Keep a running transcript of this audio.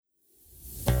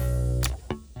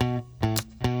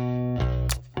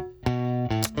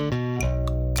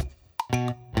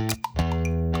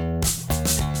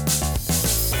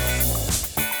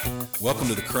Welcome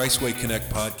to the Christ Way Connect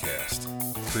podcast,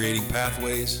 creating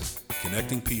pathways,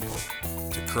 connecting people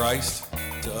to Christ,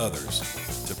 to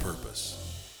others, to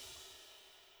purpose.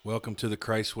 Welcome to the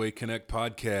Christ Way Connect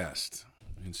podcast.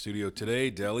 In studio today,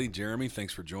 Deli, Jeremy,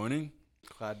 thanks for joining.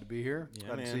 Glad to be here. Yeah,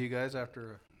 Glad man. to see you guys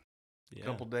after a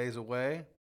couple days away.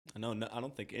 I know. No, I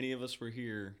don't think any of us were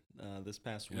here this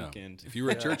past weekend. If you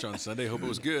were at church on Sunday, hope it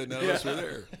was good. None of us were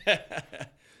there.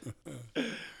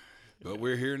 But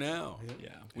we're here now. Yeah,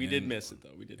 we did miss it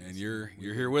though. We did. And you're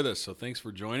here with us, so thanks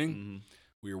for joining. Mm-hmm.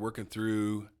 We are working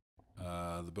through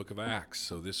the book of Acts.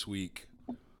 So this week,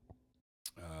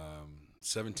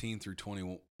 17 through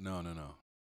 20. No.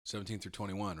 17 through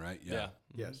 21, right? Yeah.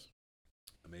 Yes.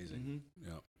 Amazing. Mm-hmm.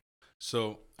 Yeah.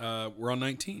 So we're on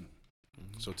 19.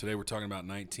 Mm-hmm. So today we're talking about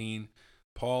 19.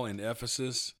 Paul in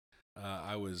Ephesus.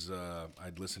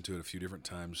 I'd listened to it a few different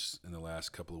times in the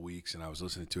last couple of weeks, and I was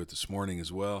listening to it this morning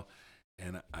as well.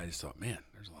 And I just thought, man,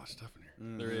 there's a lot of stuff in here.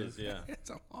 Mm-hmm. There is, yeah.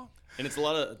 It's a lot. And it's a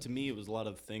lot of, to me, it was a lot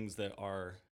of things that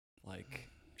are like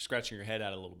scratching your head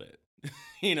out a little bit.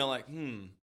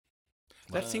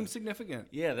 That seems significant.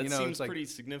 Yeah, that seems pretty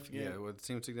significant. Yeah, it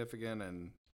seems significant,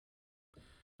 and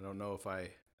I don't know if I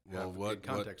have what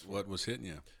context for what it. was hitting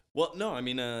you? Well, no, I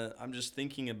mean, I'm just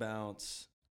thinking about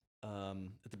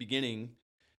at the beginning,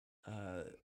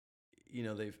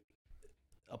 they've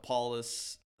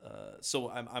Apollos. So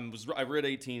I read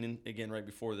 18 again right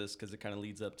before this because it kind of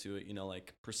leads up to it.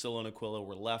 Like Priscilla and Aquila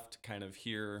were left kind of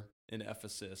here in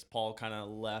Ephesus. Paul kind of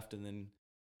left, and then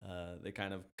they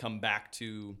kind of come back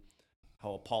to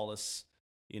how Apollos,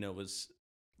 was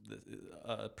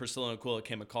Priscilla and Aquila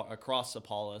came across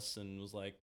Apollos and was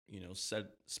like,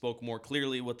 spoke more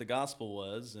clearly what the gospel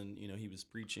was, and he was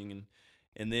preaching,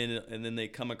 and then they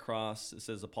come across. It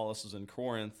says Apollos was in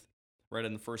Corinth. Right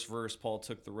in the first verse, Paul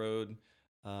took the road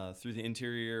through the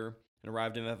interior and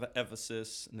arrived in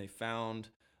Ephesus, and they found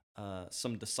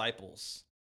some disciples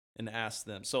and asked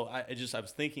them. So I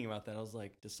was thinking about that. I was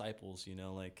like, disciples,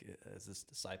 like, is this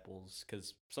disciples?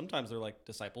 Because sometimes they're like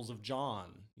disciples of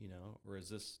John, or is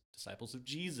this disciples of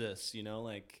Jesus?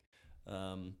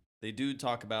 They do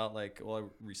talk about like, well, I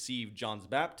received John's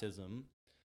baptism,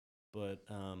 but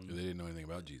they didn't know anything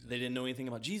about Jesus. They didn't know anything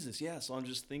about Jesus. Yeah. So I'm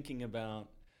just thinking about,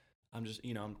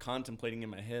 I'm contemplating in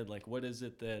my head, like, what is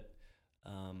it that,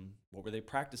 what were they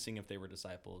practicing if they were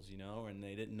disciples, and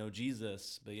they didn't know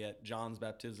Jesus, but yet John's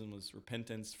baptism was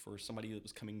repentance for somebody that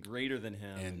was coming greater than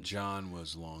him. And John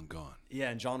was long gone. Yeah.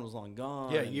 And John was long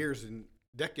gone. Yeah. Years and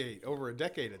over a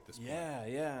decade at this point.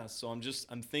 Yeah. So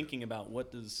I'm thinking about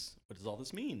what does all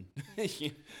this mean?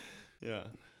 Yeah.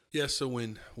 Yeah. So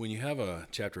when you have a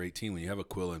chapter 18, when you have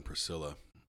Aquila and Priscilla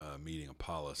meeting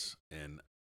Apollos, and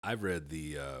I've read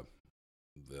the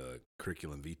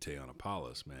curriculum vitae on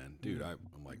Apollos, man, dude, I'm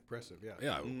like, impressive. Yeah.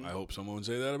 Yeah. I hope someone would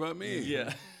say that about me.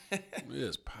 Yeah. He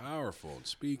is powerful and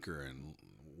speaker and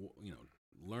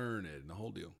learned and the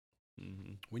whole deal.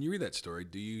 Mm-hmm. When you read that story,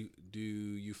 do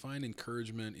you find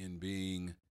encouragement in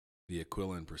being the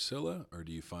Aquila and Priscilla, or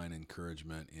do you find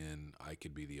encouragement in I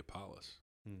could be the Apollos?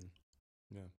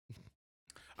 Yeah.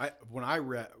 When I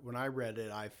read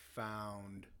it, I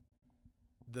found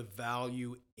the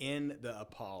value in the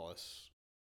Apollos,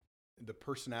 the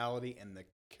personality and the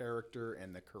character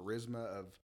and the charisma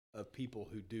of people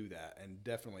who do that, and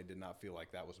definitely did not feel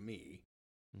like that was me.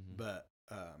 Mm-hmm. But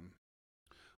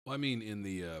well, I mean, in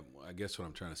the I guess what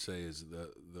I'm trying to say is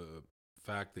the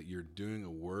fact that you're doing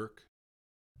a work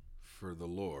for the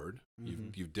Lord. Mm-hmm.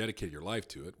 You've dedicated your life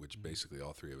to it, which basically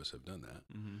all three of us have done that.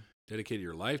 Mm-hmm. Dedicated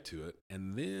your life to it,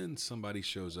 and then somebody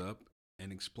shows up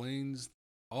and explains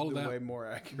all of that way more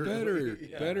accurately.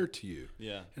 better to you.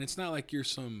 Yeah. And it's not like you're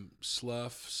some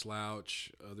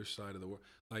slouch, other side of the world.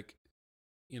 Like,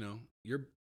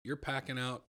 you're packing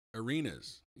out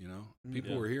arenas,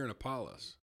 People were here in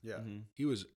Apollos. Yeah. Mm-hmm.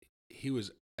 He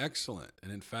was excellent.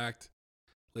 And in fact,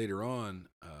 later on,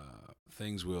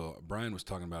 Brian was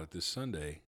talking about it this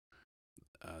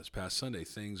past Sunday,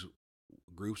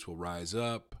 groups will rise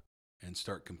up and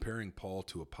start comparing Paul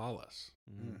to Apollos.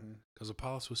 Because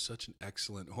Apollos was such an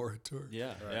excellent orator.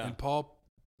 Yeah, right. Yeah. And Paul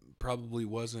probably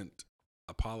wasn't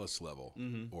Apollos level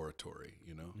oratory,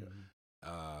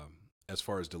 as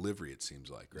far as delivery, it seems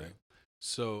like, right? Yeah.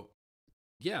 So,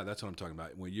 yeah, that's what I'm talking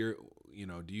about. When you're,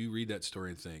 do you read that story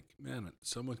and think, man,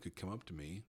 someone could come up to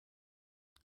me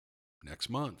next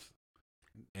month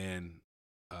and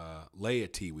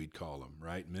laity, we'd call them,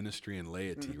 right? Ministry and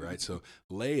laity, right? So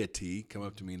laity come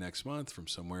up to me next month from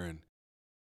somewhere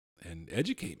and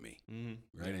educate me,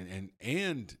 right?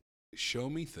 And show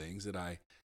me things that I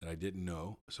didn't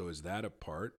know. So is that a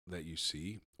part that you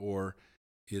see, or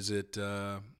is it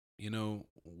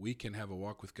we can have a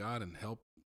walk with God and help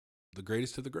the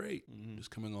greatest of the great, Mhm.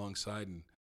 just coming alongside and,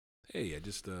 hey, I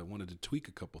just wanted to tweak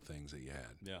a couple things that you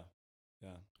had. Yeah.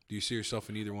 Yeah. Do you see yourself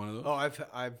in either one of those? Oh,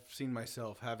 I've seen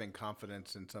myself having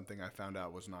confidence in something I found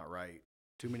out was not right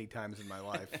too many times in my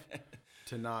life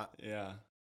to not Yeah.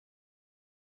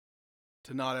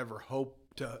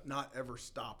 ever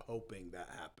stop hoping that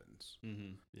happens.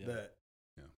 Mm-hmm. Yeah. That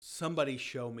Yeah. somebody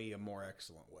show me a more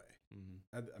excellent way.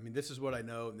 Mm-hmm. I mean, this is what I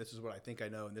know, and this is what I think I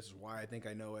know, and this is why I think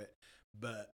I know it.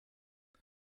 But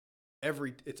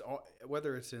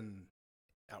whether it's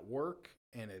at work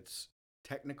and it's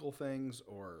technical things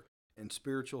or in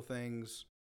spiritual things,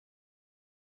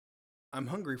 I'm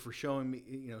hungry for showing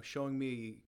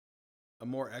me a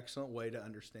more excellent way to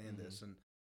understand this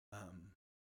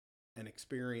and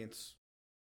experience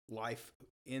life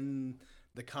in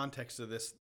the context of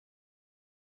this.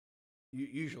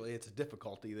 Usually it's a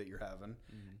difficulty that you're having,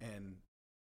 Mm-hmm. and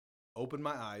open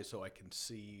my eyes so I can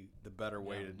see the better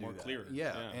way to do more that. clear.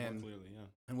 Yeah, more and clearly. Yeah.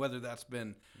 and whether that's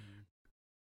been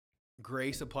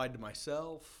grace applied to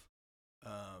myself,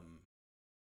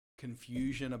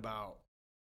 confusion about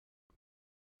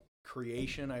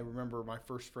creation. I remember my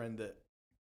first friend that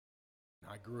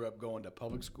I grew up going to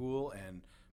public school and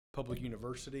public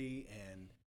university, and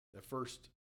the first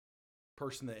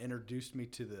person that introduced me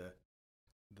to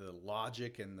the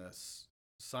logic and the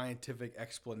scientific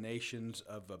explanations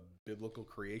of a biblical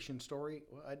creation story.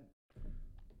 Well,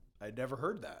 I'd never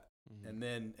heard that, Mm-hmm.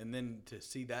 and then to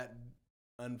see that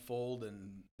unfold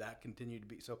and that continue to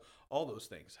be so. All those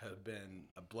things have been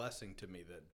a blessing to me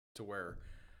to where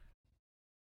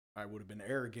I would have been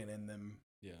arrogant in them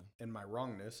Yeah. in my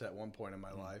wrongness at one point in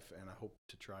my Mm. life, and I hope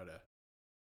to try to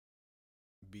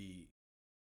be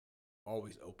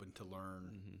always open to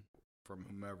learn Mm-hmm. from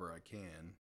whomever I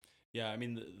can. Yeah, I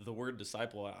mean the word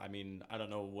disciple. I mean, I don't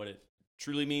know what it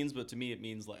truly means, but to me, it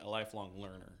means like a lifelong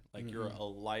learner. Like you're Mhm. a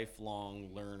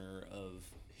lifelong learner of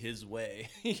His way,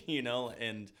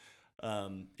 and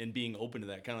being open to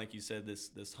that. Kind of like you said,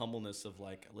 this humbleness of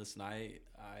like, listen,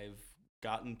 I've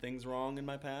gotten things wrong in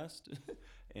my past,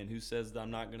 and who says that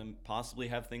I'm not going to possibly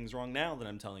have things wrong now that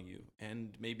I'm telling you,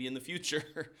 and maybe in the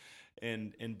future,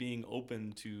 and being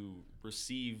open to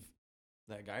receive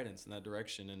that guidance in that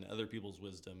direction and other people's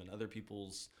wisdom and other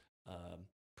people's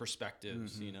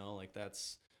perspectives. Mhm. Like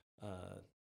that's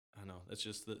I don't know, it's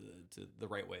just the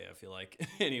right way, I feel like.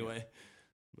 Anyway,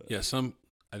 but, Yeah,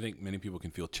 I think many people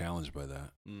can feel challenged by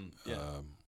that. yeah,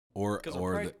 Or because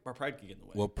our pride can get in the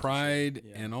way. well, for sure. pride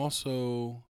Yeah. and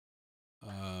also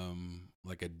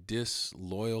like a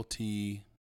disloyalty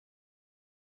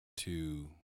to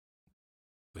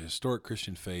the historic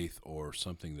Christian faith or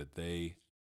something that they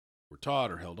were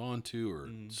taught or held on to, or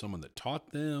Mhm. someone that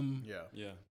taught them. Yeah.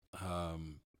 Yeah.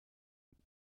 Um,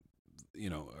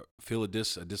 feel a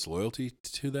disloyalty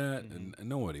to that, Mhm. and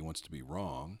nobody wants to be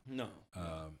wrong. No.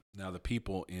 Now the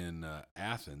people in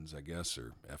Athens, I guess,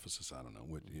 or Ephesus, I don't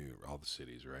know all the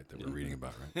cities, right, that we're Yeah. reading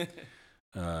about,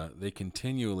 right? They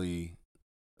continually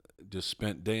just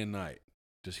spent day and night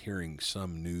just hearing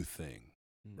some new thing,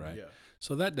 right? Yeah.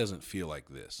 So that doesn't feel like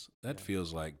this. That Yeah.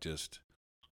 feels like just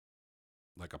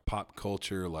like a pop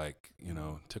culture, like,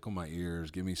 tickle my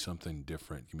ears, give me something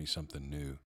different, give me something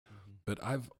new. Mhm. But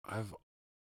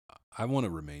I want to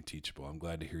remain teachable. I'm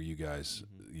glad to hear you guys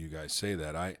say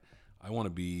that. I want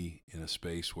to be in a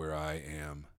space where I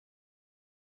am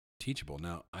teachable.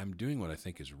 Now, I'm doing what I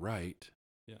think is right.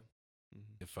 Yeah.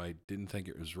 Mhm. If I didn't think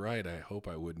it was right, I hope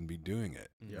I wouldn't be doing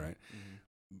it, Mhm. right?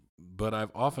 Mhm. But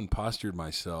I've often postured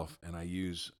myself, and I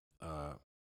use a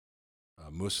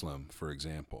Muslim, for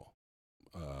example.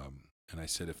 And I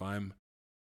said, if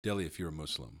you're a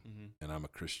Muslim Mhm. and I'm a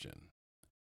Christian,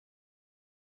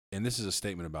 and this is a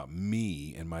statement about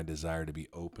me and my desire to be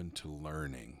open to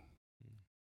learning. Mm.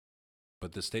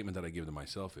 But the statement that I give to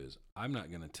myself is, I'm not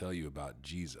going to tell you about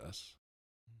Jesus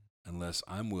unless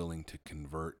I'm willing to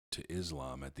convert to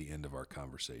Islam at the end of our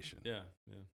conversation. Yeah.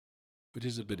 Yeah. Which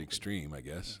is a bit Open. extreme, I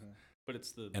guess. Mhm. But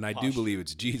it's the And I do posture. believe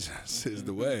it's Jesus is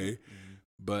the way. Mhm.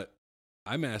 But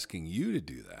I'm asking you to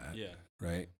do that, Yeah.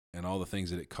 right? And all the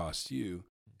things that it costs you.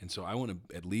 And so I want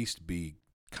to at least be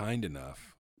kind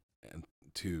enough and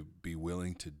to be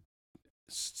willing to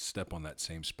step on that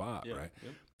same spot, Yeah. right?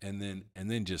 Yep. And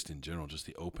then just in general, just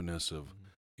the openness of,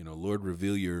 Mhm. Lord,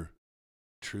 reveal your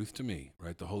truth to me,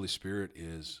 right? The Holy Spirit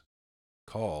is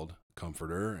called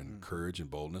comforter and Mhm. courage and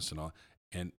boldness and all,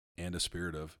 and a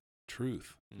spirit of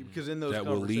truth Mhm. Because in those that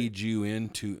will lead you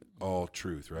into all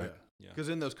truth, right? Yeah. Because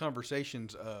in those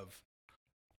conversations of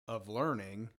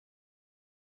learning,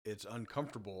 it's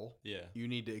uncomfortable. Yeah. You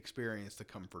need to experience the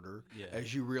comforter Yeah.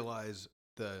 as you realize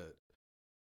the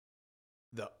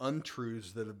the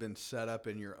untruths that have been set up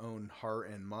in your own heart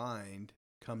and mind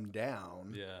come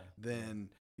down, then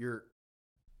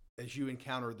as you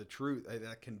encounter the truth,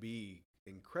 that can be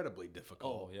incredibly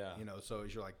difficult. Oh, yeah. So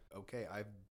as you're like, okay, I've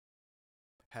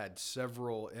had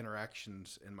several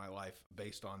interactions in my life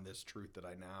based on this truth that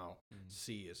I now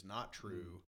see is not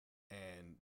true.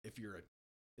 And if you're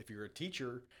a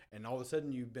teacher and all of a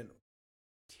sudden you've been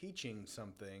teaching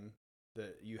something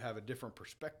that you have a different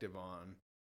perspective on,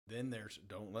 then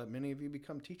don't let many of you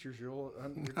become teachers. You're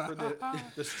for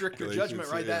the stricter judgment,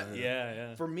 right?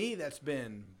 Yeah. For me, that's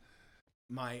been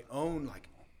my own, like,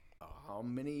 how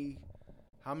many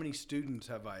students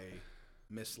have I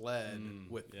misled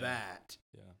with that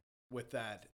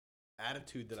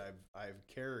attitude that I've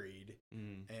carried,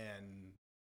 and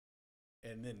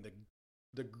then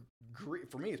the grief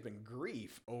for me, it's been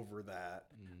grief over that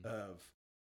of,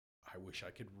 I wish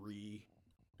I could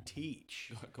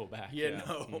teach. Go back. Yeah.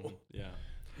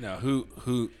 Now,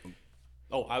 who?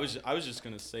 Oh, I was just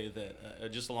gonna say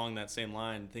that just along that same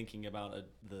line, thinking about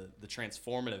the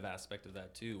transformative aspect of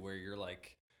that too, where you're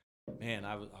like, man,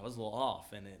 I was a little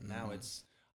off, and now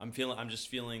I'm just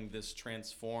feeling this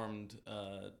transformed,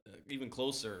 even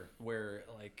closer, where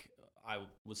like I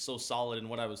was so solid in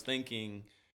what I was thinking.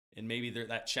 And maybe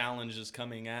that challenge is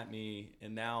coming at me,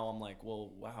 and now I'm like,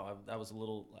 well, wow, that was a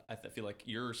little. I feel like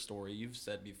your story you've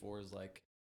said before is like,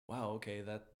 wow, okay,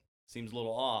 that seems a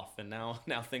little off, and now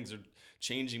things are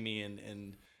changing me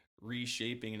and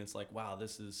reshaping, and it's like, wow,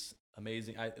 this is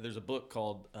amazing. There's a book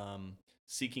called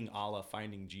Seeking Allah,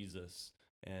 Finding Jesus,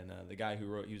 and the guy who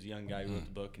wrote, he was a young guy who wrote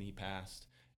the book, and he passed,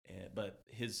 but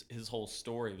his whole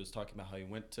story was talking about how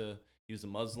he was a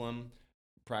Muslim,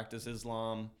 practiced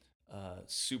Islam.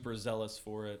 Super zealous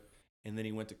for it, and then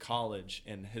he went to college,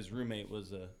 and his roommate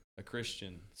was a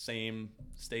Christian, same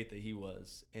state that he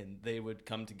was, and they would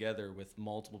come together with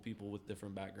multiple people with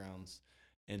different backgrounds,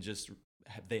 and just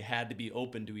they had to be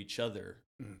open to each other,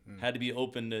 had to be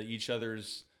open to each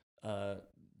other's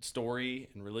story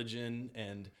and religion,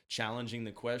 and challenging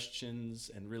the questions,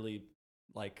 and really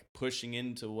like pushing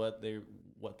into what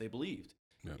they believed,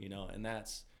 and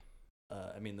that's.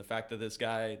 I mean, the fact that this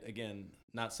guy, again,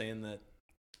 not saying that,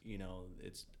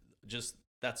 it's just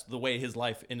that's the way his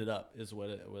life ended up is what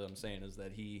I'm saying, is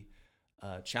that he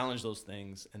challenged those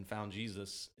things and found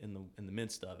Jesus in the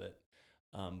midst of it.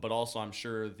 But also, I'm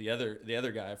sure the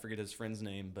other guy, I forget his friend's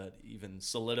name, but even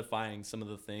solidifying some of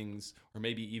the things, or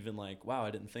maybe even like, wow,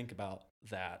 I didn't think about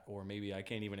that, or maybe I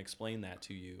can't even explain that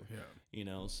to you.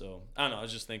 Yeah. So I don't know. I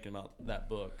was just thinking about that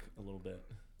book a little bit.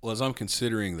 Well, as I'm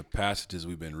considering the passages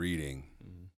we've been reading,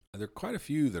 there are quite a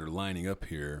few that are lining up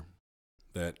here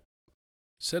that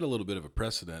set a little bit of a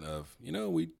precedent of,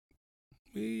 we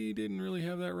didn't really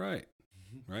have that right,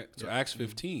 right? So Acts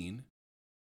 15,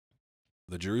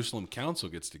 the Jerusalem Council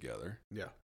gets together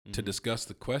to discuss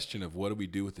the question of what do we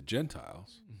do with the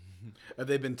Gentiles. Have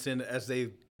they been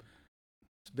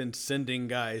sending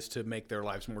guys to make their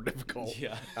lives more difficult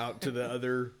out to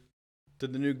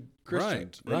the new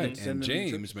Christians. Right. And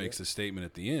James makes a statement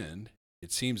at the end.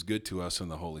 It seems good to us in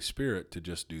the Holy Spirit to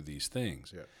just do these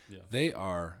things. They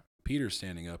are, Peter's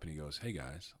standing up and he goes, hey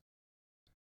guys,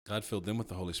 God filled them with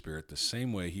the Holy Spirit the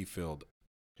same way he filled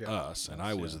us. And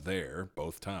I was there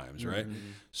both times, right?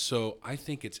 So I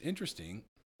think it's interesting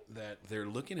that they're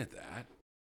looking at that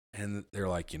and they're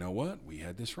like, you know what? We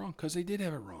had this wrong, because they did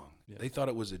have it wrong. They thought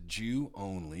it was a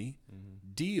Jew-only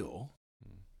deal.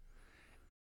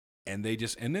 And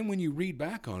then when you read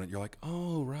back on it, you're like,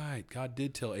 oh, right. God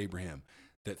did tell Abraham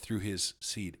that through his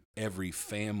seed, every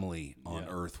family on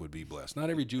earth would be blessed. Not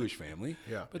every Jewish family,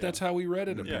 but that's how we read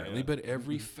it apparently, but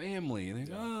every family. And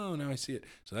they go, oh, now I see it.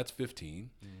 So that's 15.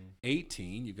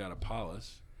 18, you've got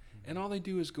Apollos. And all they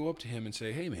do is go up to him and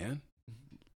say, hey, man,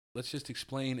 let's just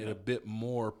explain it a bit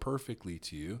more perfectly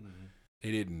to you.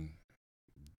 They didn't,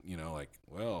 like,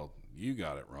 well, you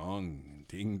got it wrong,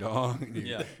 ding dong,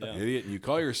 idiot. And you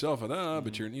call yourself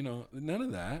but you're, none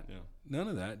of that. None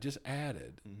of that, just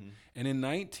added. And in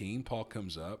 19, Paul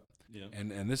comes up,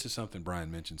 and this is something Brian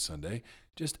mentioned Sunday,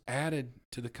 just added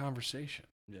to the conversation.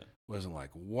 Wasn't like,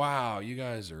 wow, you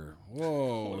guys are,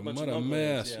 whoa, what a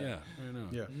mess. I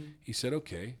know. He said,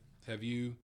 okay, have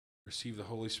you received the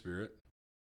Holy Spirit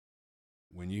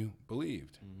when you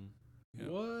believed?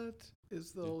 What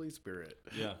is the Holy Spirit?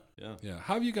 Yeah.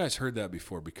 How have you guys heard that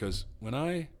before? Because when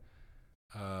I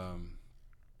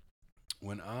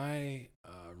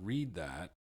read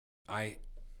that,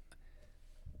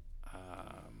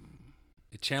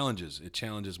 it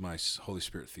challenges my Holy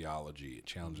Spirit theology. It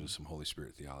challenges some Holy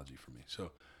Spirit theology for me.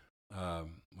 So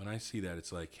when I see that,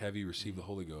 it's like, have you received the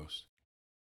Holy Ghost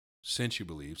since you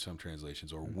believed, some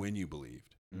translations, or when you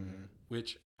believed, Mm-hmm.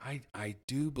 which I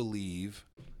do believe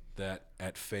that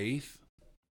at faith,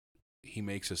 he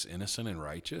makes us innocent and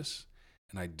righteous.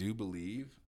 And I do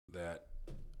believe that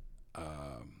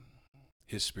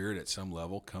his spirit at some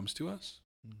level comes to us.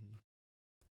 Mm-hmm.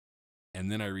 And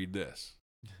then I read this.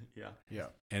 Yeah.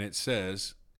 And it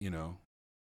says,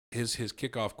 his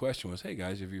kickoff question was, hey,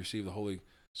 guys, have you received the Holy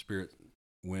Spirit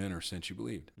when or since you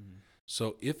believed? Mm-hmm.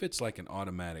 So if it's like an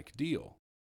automatic deal,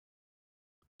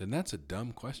 then that's a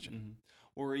dumb question. Mm-hmm.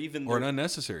 Or even or an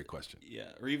unnecessary question. Yeah,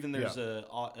 or even there's a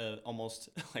almost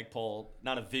like Paul,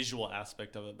 not a visual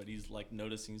aspect of it, but he's like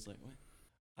noticing. He's like, "What?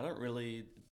 I don't really,"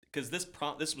 because this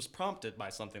was prompted by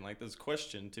something. Like this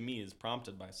question to me is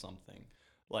prompted by something,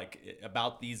 like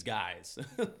about these guys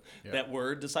that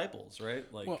were disciples,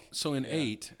 right? Like, well, so in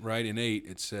 8, right? In 8,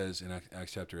 it says in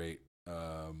Acts chapter 8,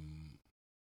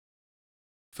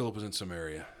 Philip was in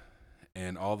Samaria,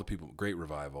 and all the people, great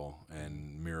revival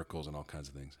and miracles and all kinds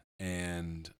of things.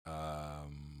 And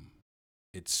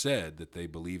it said that they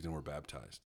believed and were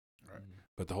baptized. Right.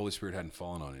 But the Holy Spirit hadn't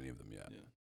fallen on any of them yet. Yeah.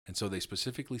 And so they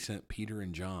specifically sent Peter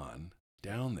and John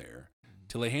down there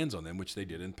to lay hands on them, which they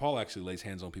did. And Paul actually lays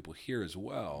hands on people here as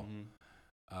well.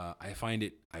 Mm-hmm. I find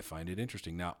it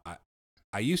interesting. Now,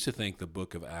 I used to think the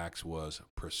book of Acts was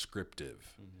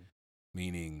prescriptive,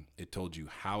 meaning it told you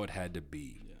how it had to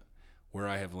be. Yeah. Where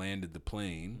I have landed the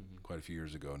plane quite a few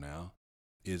years ago now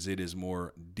is it is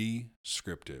more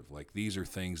descriptive. Like these are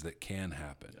things that can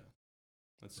happen. Yeah.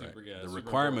 That's Right? super. Yeah, The super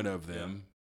requirement important. of them,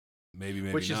 maybe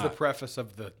Which not. is the preface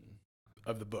of the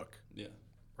book, Yeah.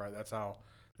 right? That's how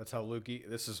Luke.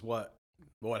 This is what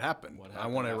happened. What I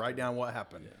happened want to after. write down what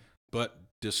happened. Yeah. But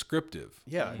descriptive.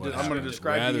 Yeah, what I'm going to happened,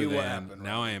 describe to rather you what than, happened.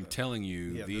 Now right? I am telling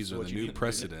you Yeah, these this is are what the you new need to do.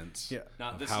 precedents. Yeah.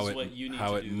 Not of this how is it, what you need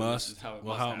how to it do. must, This is how it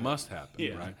well, must how happen. it must happen,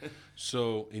 Yeah. right?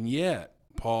 So, and yet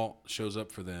Paul shows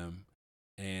up for them,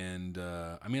 and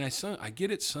I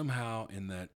get it somehow in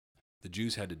that the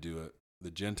Jews had to do it,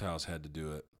 the Gentiles had to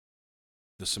do it,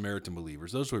 the Samaritan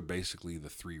believers. Those were basically the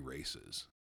three races,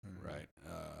 right?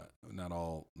 Not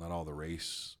all the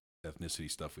race ethnicity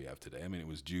stuff we have today. I mean, it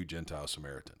was Jew, Gentile,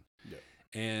 Samaritan. Yeah.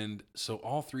 And so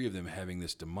all three of them having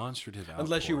this demonstrative outpouring.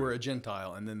 Unless you were a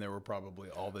Gentile, and then there were probably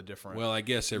all the different. Well, I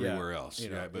guess everywhere else, you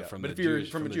know, right? But yeah. from but the if you're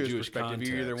Jewish, from a the Jewish Jewish perspective,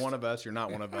 you're either context. one of us, you're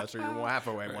not one of us, or you're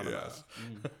halfway one of us.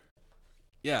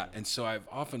 Yeah, and so I've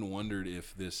often wondered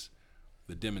if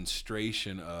the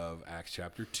demonstration of Acts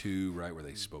chapter 2, right, where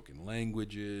they spoke in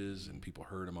languages and people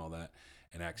heard them, all that,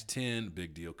 and Acts 10,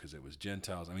 big deal because it was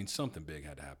Gentiles. I mean, something big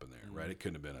had to happen there, right? It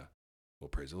couldn't have been well,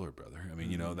 praise the Lord, brother. I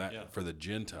mean, that for the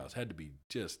Gentiles had to be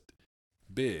just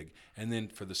big. And then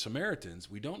for the Samaritans,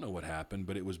 we don't know what happened,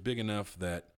 but it was big enough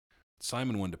that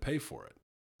Simon wanted to pay for it.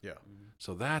 Yeah.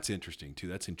 So that's interesting too.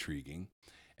 That's intriguing.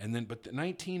 And then, but the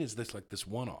 19 is this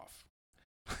one-off.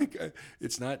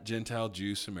 It's not Gentile,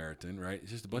 Jew, Samaritan, right?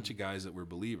 It's just a bunch of guys that were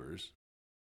believers.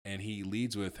 And he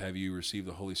leads with, have you received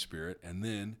the Holy Spirit? And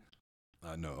then,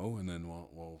 no. And then,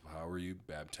 well, how were you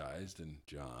baptized? And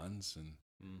John's.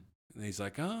 And he's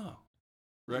like, oh.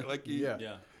 Right? Like, Yeah.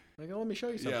 Yeah. Like, let me show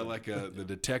you something. Yeah, like the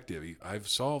detective. I've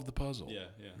solved the puzzle. Yeah.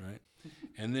 Yeah. Right?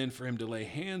 And then for him to lay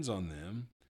hands on them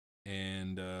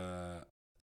and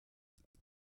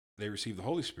they receive the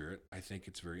Holy Spirit, I think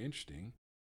it's very interesting.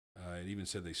 It even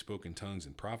said they spoke in tongues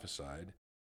and prophesied,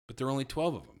 but there were only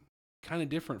 12 of them. Kind of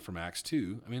different from Acts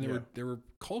 2. I mean, there were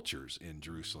cultures in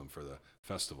Jerusalem for the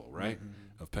festival, right,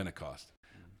 of Pentecost,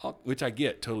 which I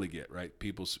totally get, right?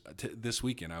 This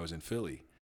weekend I was in Philly,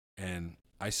 and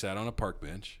I sat on a park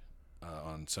bench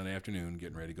on Sunday afternoon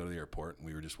getting ready to go to the airport, and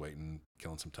we were just waiting,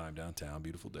 killing some time downtown,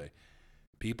 beautiful day.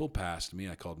 People passed me.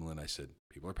 I called Melinda. I said,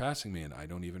 people are passing me, and I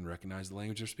don't even recognize the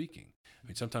language they're speaking. I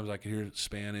mean, sometimes I could hear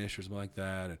Spanish or something like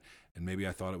that, and maybe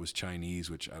I thought it was Chinese,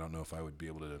 which I don't know if I would be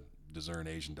able to discern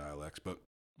Asian dialects. But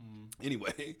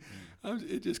anyway,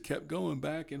 it just kept going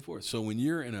back and forth. So when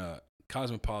you're in a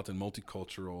cosmopolitan,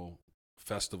 multicultural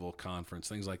festival, conference,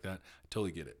 things like that, I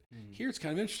totally get it. Here, it's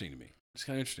kind of interesting to me. It's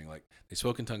kind of interesting. Like, they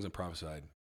spoke in tongues and prophesied.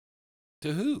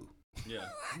 To who? Yeah.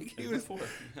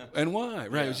 And why?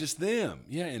 Right. Yeah. It was just them.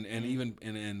 Yeah. And even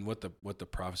and what the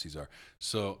prophecies are.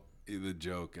 So the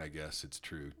joke, I guess it's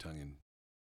true, tongue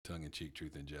in cheek,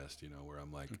 truth in jest, where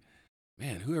I'm like,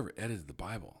 man, whoever edited the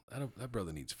Bible, that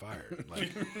brother needs fired.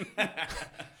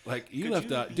 Like you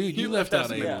left out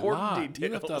some a important lot. You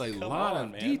details. left out a Come lot on,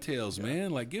 of man. details,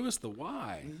 man. Like, give us the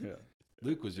why. Yeah.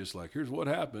 Luke was just like, here's what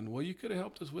happened. Well, you could have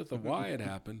helped us with the why it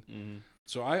happened.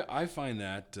 So I find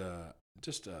that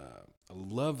just a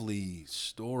lovely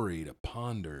story to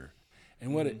ponder.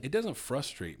 And what it doesn't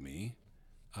frustrate me,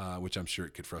 which I'm sure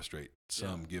it could frustrate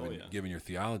some given your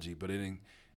theology, but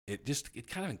it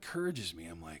kind of encourages me.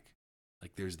 I'm like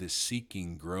there's this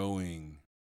seeking, growing,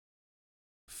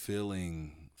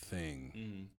 filling thing.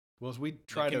 Mm-hmm. Well, as we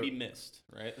try that can to be missed,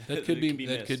 right? That could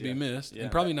be missed, Yeah.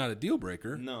 and probably not a deal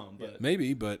breaker. No, but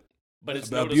Maybe, but it's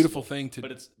a beautiful noticeable. thing to.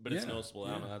 But it's noticeable.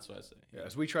 I don't know. That's what I say. Yeah,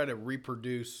 as we try to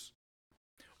reproduce,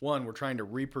 one, we're trying to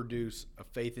reproduce a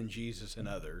faith in Jesus in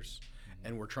others,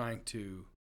 and we're trying to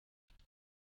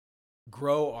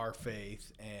grow our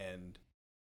faith, and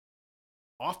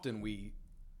often we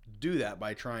do that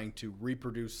by trying to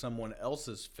reproduce someone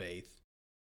else's faith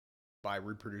by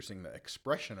reproducing the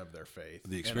expression of their faith.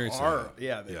 The experience.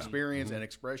 The experience and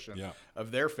expression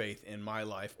of their faith in my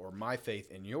life or my faith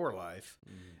in your life.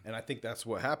 And I think that's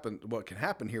what happened. What can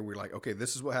happen here, we're like, okay,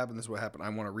 this is what happened. This is what happened. I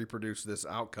want to reproduce this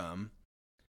outcome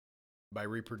by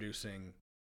reproducing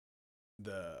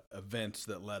the events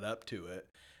that led up to it.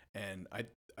 And I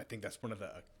think that's one of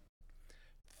the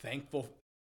thankful,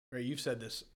 right, you've said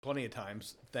this plenty of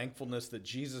times, thankfulness that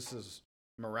Jesus's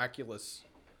miraculous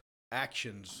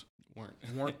actions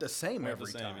weren't the same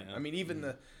every time. Yeah. I mean,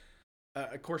 even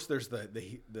of course, there's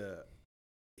the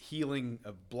healing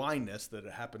of blindness that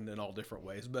happened in all different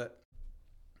ways, but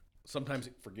sometimes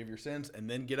forgive your sins and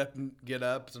then get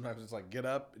up. Sometimes it's like, get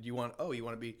up. You want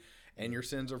to be, and your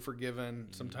sins are forgiven.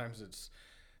 Sometimes it's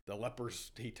the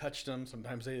lepers, he touched them.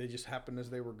 Sometimes they just happened as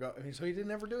they were going. I mean, so he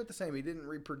didn't ever do it the same. He didn't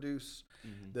reproduce.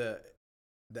 The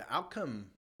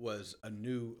outcome was a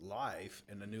new life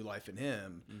and a new life in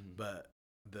him, but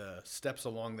the steps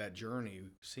along that journey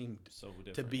seemed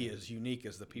to be as unique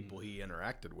as the people he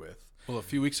interacted with. Well, a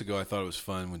few weeks ago, I thought it was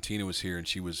fun when Tina was here and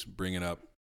she was bringing up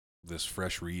this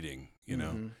fresh reading,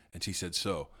 and she said,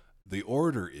 so the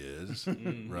order is,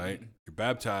 right? You're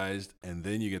baptized and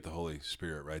then you get the Holy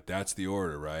Spirit, right? That's the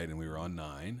order, right? And we were on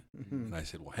 9. And I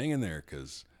said, well, hang in there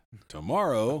because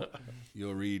tomorrow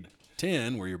you'll read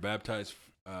 10 where you're baptized,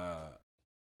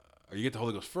 or you get the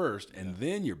Holy Ghost first, and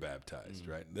then you're baptized,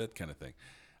 right? That kind of thing.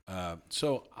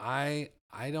 So I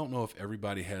don't know if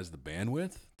everybody has the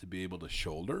bandwidth to be able to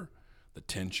shoulder the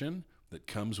tension that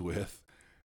comes with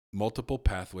multiple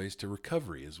pathways to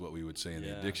recovery, is what we would say in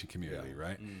the addiction community,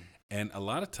 right? And a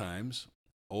lot of times,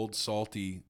 old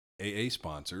salty AA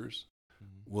sponsors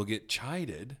will get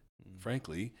chided,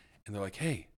 frankly, and they're like,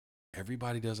 hey,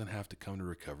 everybody doesn't have to come to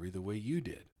recovery the way you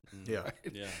did. Yeah. Right?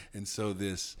 Yeah. And so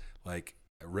this, like,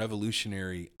 a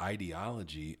revolutionary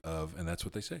ideology of, and that's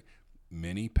what they say,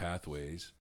 many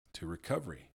pathways to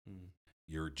recovery.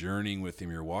 You're journeying with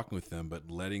them, you're walking with them,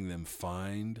 but letting them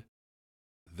find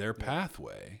their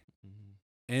pathway,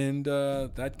 and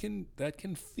that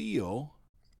can feel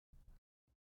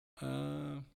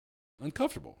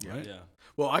uncomfortable, right? Yeah.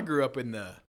 Well, I grew up in the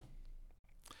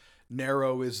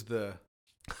narrow is the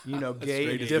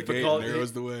gate, difficult, narrow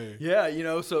is the way.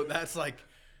 Yeah, so that's like,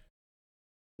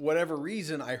 whatever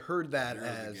reason, I heard that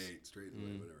as straight the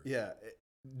way, whatever.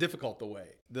 difficult the way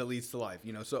that leads to life.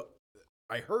 So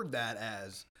I heard that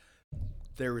as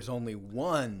there is only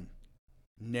one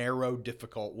narrow,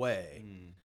 difficult way.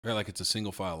 Right, like it's a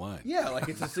single file line. Yeah, like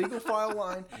it's a single file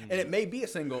line, and it may be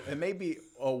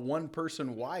a one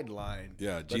person wide line.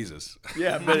 Yeah, Jesus.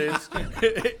 Yeah,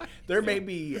 but there may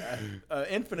be an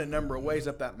infinite number of ways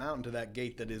up that mountain to that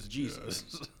gate that is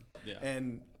Jesus. Yeah.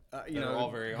 And all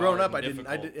very growing hard up, and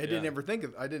I didn't difficult. ever think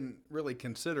of. I didn't really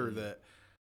consider that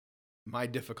my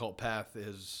difficult path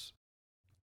is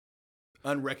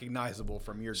unrecognizable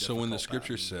from your. So when the difficult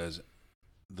scripture path. says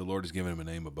the Lord has given him a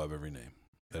name above every name,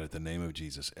 that at the name of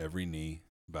Jesus, every knee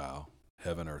bow,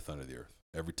 heaven, earth, under the earth,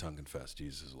 every tongue confess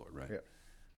Jesus is Lord, right?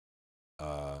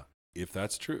 Yeah. If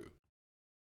that's true,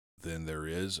 then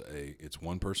it's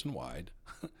one person wide,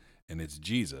 and it's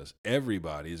Jesus.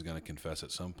 Everybody is going to confess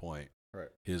at some point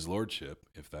his lordship,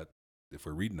 if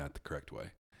we're reading that the correct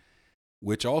way,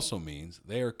 which also means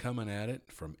they are coming at it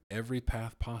from every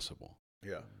path possible.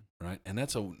 Yeah. Right. And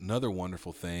that's another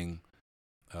wonderful thing.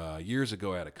 Years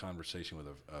ago, I had a conversation with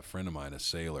a friend of mine, a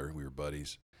sailor. We were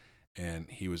buddies, and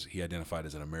he identified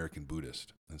as an American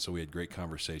Buddhist. And so we had great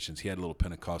conversations. He had a little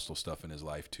Pentecostal stuff in his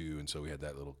life too, and so we had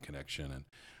that little connection.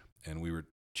 And we were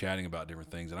chatting about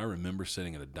different things. And I remember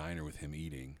sitting at a diner with him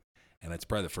eating, and it's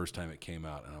probably the first time it came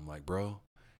out. And I'm like, bro,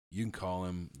 you can call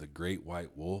him the Great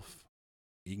White Wolf.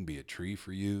 He can be a tree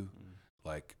for you.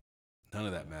 Like, none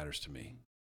of that matters to me.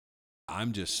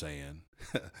 I'm just saying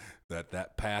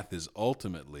that path is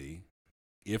ultimately,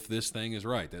 if this thing is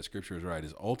right, that scripture is right,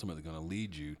 is ultimately going to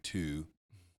lead you to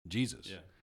Jesus. Yeah.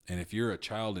 And if you're a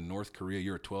child in North Korea,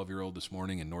 you're a 12-year-old this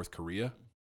morning in North Korea,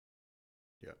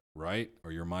 right?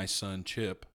 Or you're my son,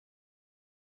 Chip,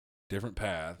 different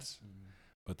paths,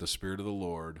 but the Spirit of the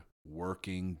Lord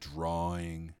working,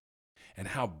 drawing. and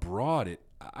how broad it,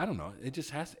 I don't know, it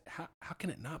just has, how can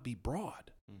it not be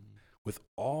broad with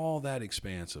all that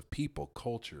expanse of people,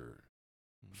 culture,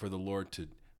 for the Lord to,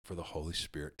 for the Holy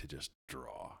Spirit to just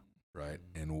draw, right,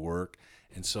 and work.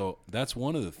 And so that's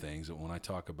one of the things that when I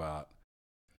talk about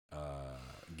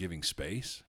giving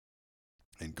space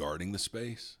and guarding the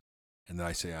space, and then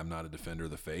I say I'm not a defender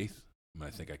of the faith. I mean,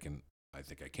 I think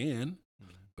I can,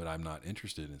 but I'm not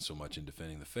interested in so much in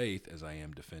defending the faith as I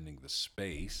am defending the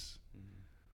space.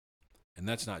 And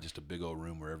that's not just a big old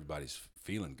room where everybody's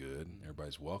feeling good,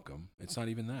 everybody's welcome. It's not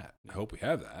even that. I hope we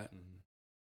have that.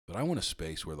 But I want a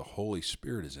space where the Holy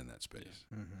Spirit is in that space.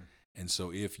 And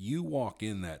so if you walk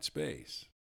in that space,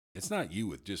 it's not you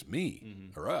with just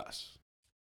me or us.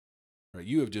 Right?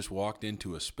 You have just walked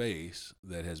into a space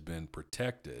that has been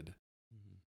protected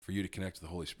for you to connect to the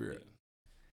Holy Spirit.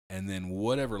 And then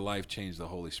whatever life change the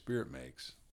Holy Spirit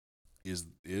makes is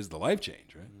the life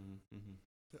change, right?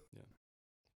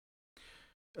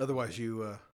 Otherwise,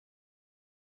 you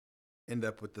end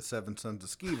up with the Seven Sons of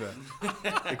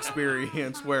Sceva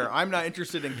experience, where I'm not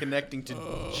interested in connecting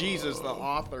to Jesus, the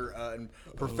author and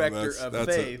perfecter of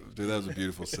faith. Dude, that was a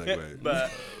beautiful segue.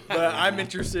 but I'm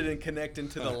interested in connecting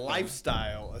to the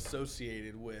lifestyle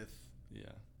associated with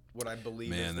what I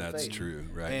believe is the faith. Man, that's true,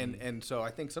 right? And so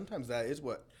I think sometimes that is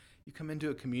what you come into,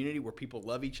 a community where people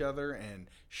love each other and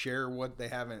share what they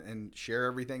have and share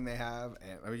everything they have.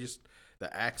 And I mean, just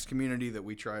the Acts community that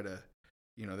we try to,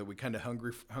 that we kind of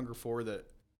hunger for, that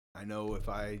I know if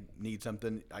I need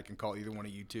something, I can call either one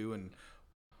of you two, and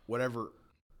whatever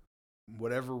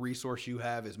resource you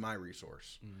have is my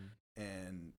resource.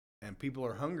 And people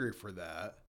are hungry for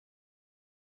that.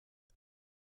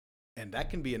 And that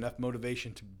can be enough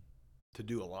motivation to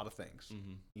do a lot of things,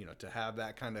 to have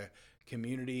that kind of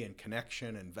community and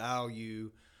connection and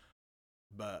value.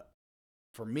 But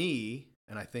for me,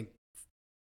 and I think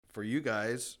for you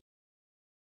guys,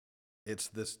 it's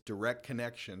this direct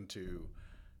connection to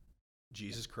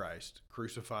Jesus Christ,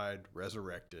 crucified,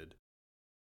 resurrected,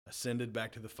 ascended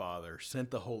back to the Father,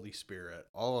 sent the Holy Spirit.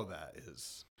 All of that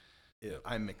is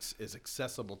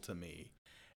accessible to me,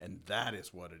 and that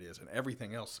is what it is. And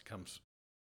everything else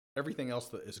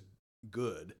that is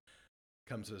good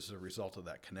comes as a result of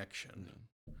that connection.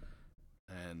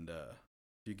 And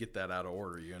you get that out of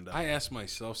order, you end up. I ask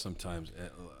myself sometimes,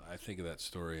 I think of that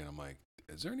story and I'm like,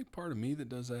 is there any part of me that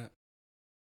does that?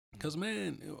 Because,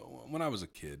 man, when I was a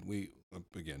kid,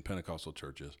 again, Pentecostal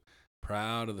churches,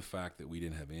 proud of the fact that we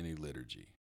didn't have any liturgy.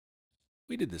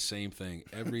 We did the same thing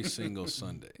every single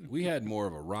Sunday. We had more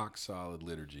of a rock solid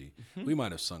liturgy. We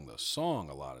might have sung the song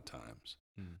a lot of times,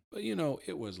 but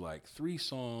it was like 3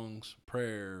 songs,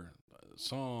 prayer,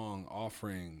 song,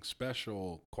 offering,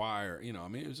 special, choir.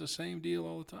 It was the same deal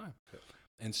all the time.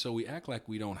 And so we act like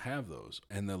we don't have those.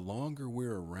 And the longer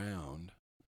we're around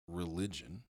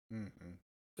religion,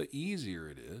 the easier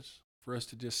it is for us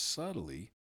to just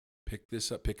subtly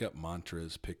pick up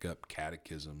mantras, pick up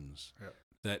catechisms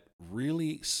that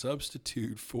really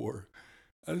substitute for,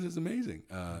 this is amazing.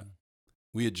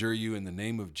 We adjure you in the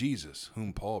name of Jesus,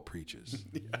 whom Paul preaches.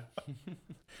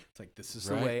 It's like, this is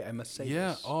the way I must say this.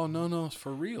 Yeah. Oh, no, it's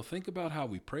for real. Think about how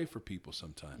we pray for people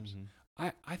sometimes.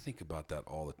 I think about that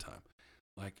all the time.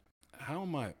 Like, how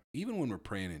am I, even when we're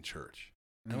praying in church,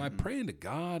 am I praying to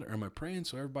God, or am I praying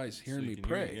so everybody's hearing me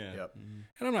pray?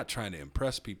 And I'm not trying to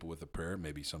impress people with a prayer.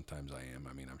 Maybe sometimes I am.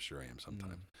 I mean, I'm sure I am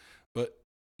sometimes. But,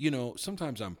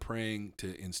 sometimes I'm praying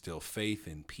to instill faith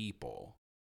in people.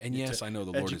 And yes, I know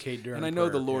the Lord is, and I know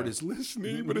the Lord is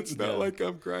listening, but it's not like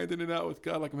I'm grinding it out with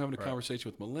God, like I'm having a conversation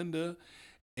with Melinda.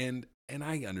 And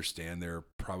I understand there are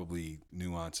probably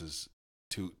nuances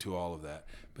to all of that.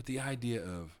 But the idea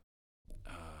of,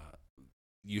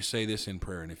 you say this in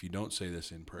prayer, and if you don't say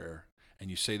this in prayer, and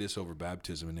you say this over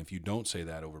baptism, and if you don't say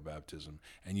that over baptism,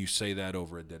 and you say that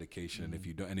over a dedication, and if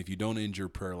you don't end your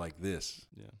prayer like this,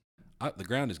 the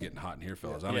ground is getting hot in here,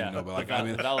 fellas. I don't even know, but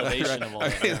validation of all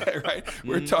that. Right?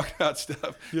 We're talking about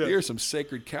stuff. Here's some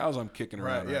sacred cows I'm kicking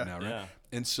around right now, right? Yeah.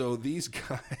 And so these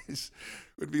guys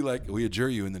would be like, "We adjure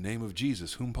you in the name of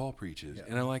Jesus, whom Paul preaches,"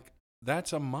 and I'm like,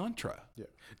 that's a mantra. Yeah.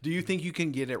 Do you think you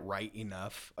can get it right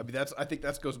enough? I mean, I think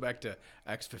that goes back to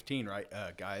Acts 15, right?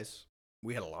 Guys,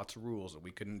 we had lots of rules and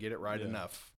we couldn't get it right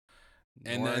enough.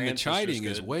 And the chiding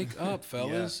is, wake up,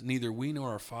 fellas. Neither we nor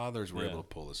our fathers were able to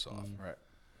pull this off.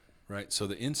 Right. So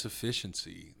the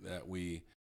insufficiency that we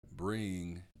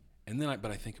bring, and then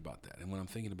but I think about that. And when I'm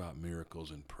thinking about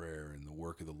miracles and prayer and the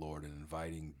work of the Lord and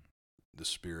inviting the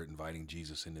Spirit, inviting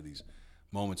Jesus into these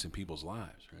moments in people's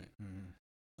lives, right?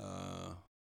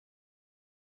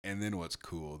 And then what's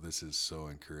cool, this is so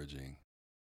encouraging.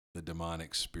 The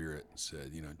demonic spirit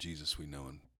said, Jesus we know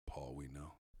and Paul, we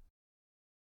know.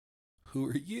 Who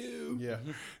are you? Yeah.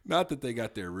 Not that they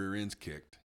got their rear ends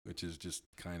kicked, which is just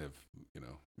kind of,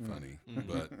 funny.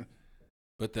 Mhm.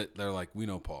 But that they're like, we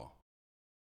know Paul.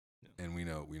 And we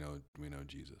know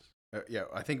Jesus. Yeah,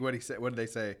 I think what he said. What did they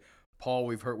say? Paul,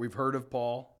 we've heard of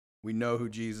Paul. We know who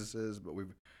Jesus is,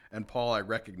 and Paul I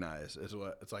recognize is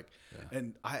what it's like. Yeah.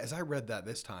 And as I read that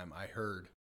this time, I heard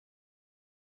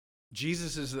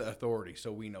Jesus is the authority,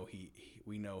 so we know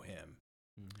we know him,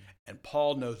 and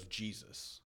Paul knows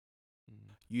Jesus.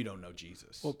 You don't know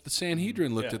Jesus. Well, the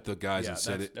Sanhedrin looked Yeah. at the guys Yeah, and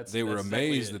said that's they were exactly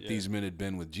amazed it, that yeah. these men had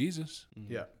been with Jesus.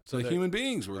 yeah. So the they- human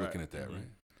beings were right. looking at that, Mhm. right?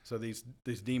 So these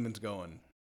demons going,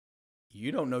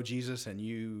 you don't know Jesus, and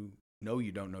you know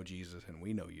you don't know Jesus, and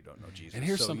we know you don't know Jesus. And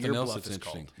here's So something your else bluff that's is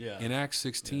interesting. called. Yeah. In Acts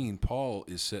 16, Paul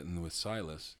is sitting with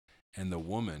Silas, and the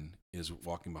woman is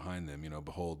walking behind them.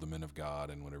 Behold, the men of God,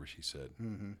 and whatever she said.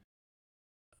 Mm-hmm.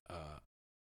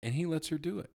 And he lets her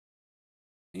do it.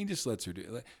 He just lets her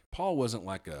do it. Paul wasn't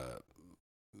like a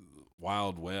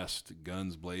Wild West,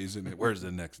 guns blazing. Where's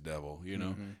the next devil?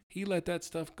 Mhm. He let that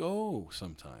stuff go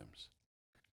sometimes.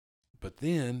 But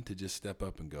then to just step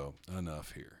up and go,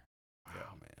 enough here. Wow,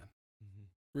 Yeah. man.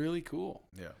 Really cool.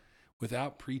 Yeah.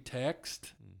 Without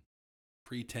pretext, Mm.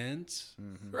 pretense,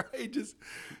 Mhm. right? Just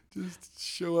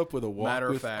show up with a walk Matter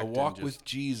of with fact, a and walk just- with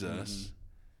Jesus. Mhm.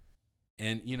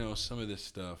 And some of this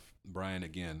stuff, Brian,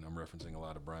 again, I'm referencing a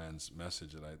lot of Brian's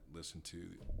message that I listened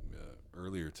to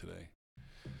earlier today.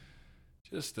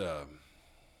 Just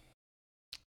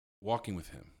walking with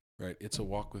him, right? It's a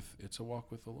walk with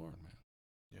the Lord, man.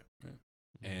 Yeah. Right?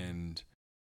 And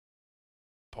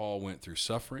Paul went through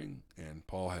suffering, and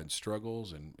Paul had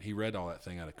struggles, and he read all that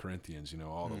thing out of Corinthians,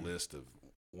 all the list of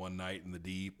one night in the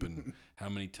deep and how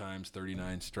many times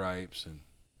 39 stripes. And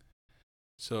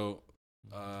so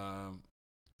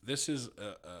this is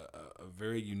a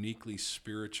very uniquely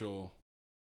spiritual,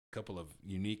 couple of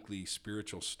uniquely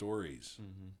spiritual stories.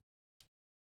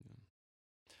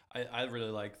 I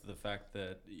really like the fact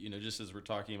that just as we're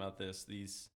talking about this,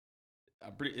 these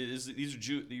are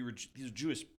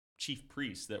Jewish chief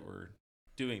priests that were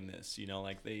doing this.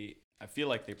 I feel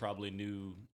like they probably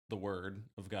knew the word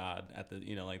of God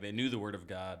they knew the word of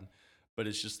God, but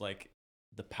it's just like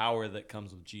the power that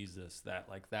comes with Jesus.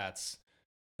 That's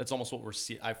almost what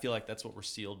I feel like that's what we're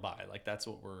sealed by. Like that's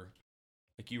what we're.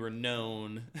 Like you are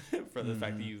known for the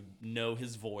fact that you know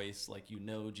his voice, like you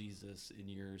know Jesus, and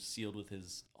you're sealed with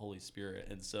his Holy Spirit.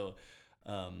 And so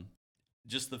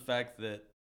just the fact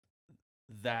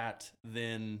that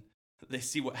then they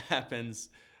see what happens,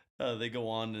 they go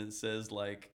on and it says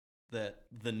like that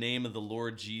the name of the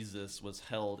Lord Jesus was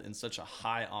held in such a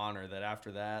high honor that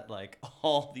after that, like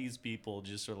all these people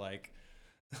just are like,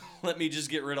 let me just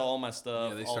get rid of all my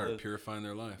stuff. Yeah, they started purifying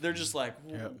their life. They're just like,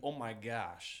 Yeah. oh my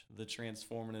gosh, the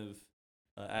transformative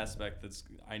aspect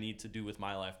I need to do with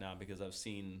my life now because I've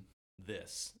seen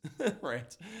this,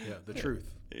 right? Yeah, the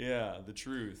truth. Yeah, the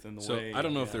truth and the So way. I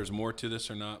don't know if yeah. there's more to this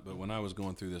or not, but when I was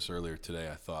going through this earlier today,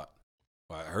 I thought,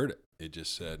 I heard it. It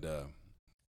just said,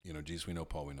 Jesus, we know,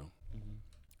 Paul, we know. Mhm.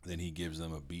 Then he gives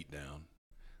them a beat down.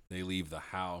 They leave the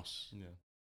house Yeah.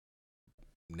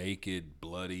 naked,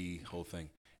 bloody, whole thing.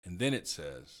 And then it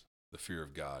says the fear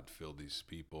of God filled these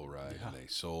people, right? Yeah. And they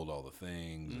sold all the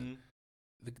things. Mhm.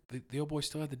 And the old boy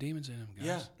still had the demons in him, guys.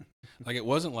 Yeah. Like it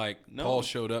wasn't like No. Paul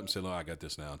showed up and said, "Oh, I got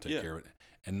this now. Take Yeah. care of it,"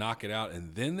 and knock it out.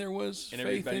 And then there was And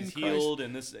faith in everybody's Christ. healed,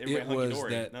 and everybody It was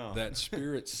hunky-dory. that No. that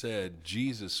spirit said,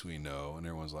 "Jesus, we know," and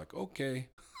everyone's like, "Okay."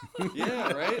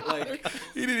 Yeah, right? Like-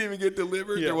 he didn't even get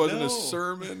delivered. Yeah. There wasn't No. a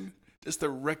sermon. Just the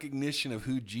recognition of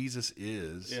who Jesus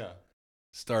is Yeah.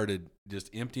 started just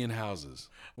emptying houses.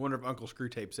 I wonder if Uncle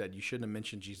Screwtape said you shouldn't have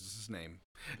mentioned Jesus' name.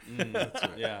 That's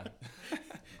right. Yeah.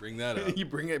 Bring that up. You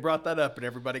brought that up, and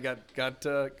everybody got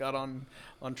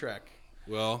on track.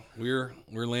 Well, we're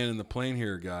landing the plane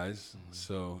here, guys.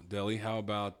 So, Deli, how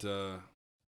about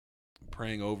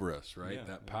praying over us, right? Yeah,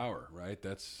 That yeah. power, right?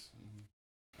 That's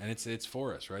and it's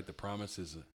for us, right? The promise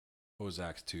is what was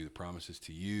Acts 2? The promise is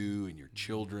to you and your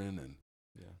children, and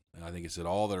Yeah. I think it's that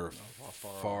all that are Far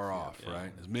far off, off, yeah.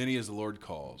 right? As many as the Lord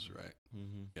calls, right?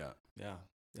 Mm-hmm. Yeah.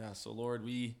 Yeah. So Lord,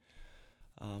 we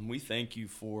thank you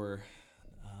for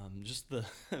just the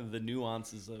the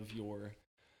nuances of your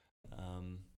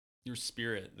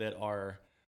spirit that are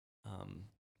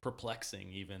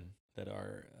perplexing, even that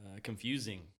are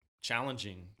confusing,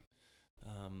 challenging.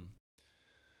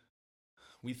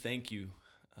 We thank you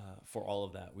for all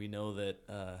of that. We know that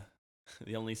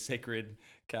the only sacred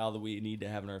cow that we need to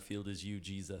have in our field is you,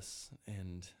 Jesus,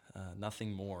 and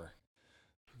nothing more.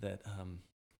 That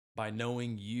by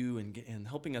knowing you and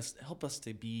help us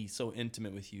to be so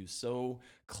intimate with you, so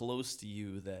close to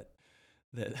you that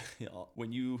you know,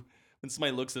 when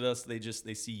somebody looks at us, they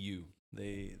see you,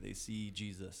 they see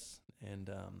Jesus, and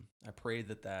I pray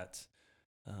that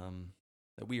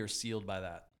we are sealed by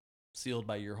that, sealed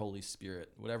by your Holy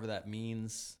Spirit, whatever that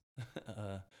means.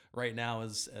 Right now,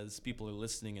 as people are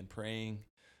listening and praying,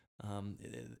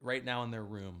 right now in their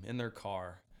room, in their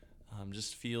car,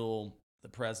 just feel the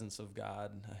presence of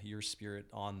God, your Spirit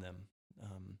on them,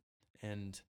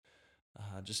 and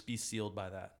just be sealed by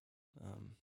that,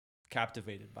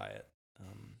 captivated by it,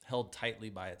 held tightly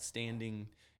by it, standing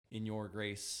in your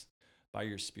grace by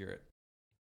your Spirit.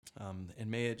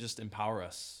 And may it just empower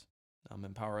us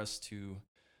to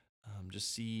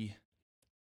just see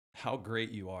how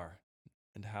great you are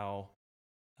and how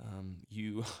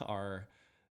you are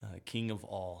King of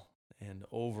all and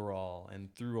over all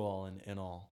and through all and in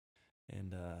all.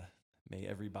 And may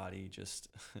everybody just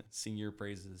sing your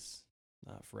praises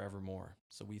forevermore.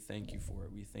 So we thank you for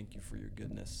it. We thank you for your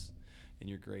goodness and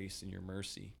your grace and your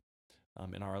mercy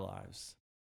in our lives.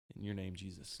 In your name,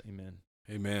 Jesus, amen.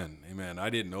 Amen. Amen. I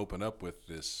didn't open up with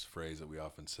this phrase that we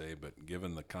often say, but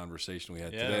given the conversation we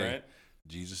had today, right?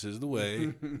 Jesus is the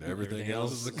way. Everything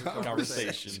else is a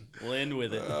conversation. We'll end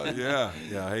with it. Yeah.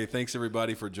 Hey, thanks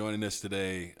everybody for joining us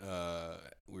today.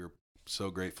 We're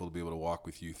so grateful to be able to walk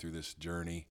with you through this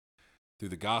journey, through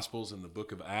the Gospels and the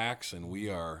book of Acts, and we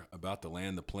are about to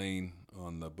land the plane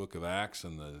on the book of Acts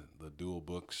and the dual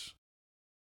books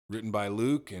written by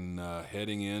Luke, and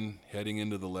heading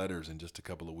into the letters in just a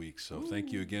couple of weeks. So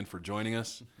thank you again for joining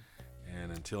us,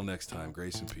 and until next time,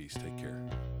 grace and peace. Take care.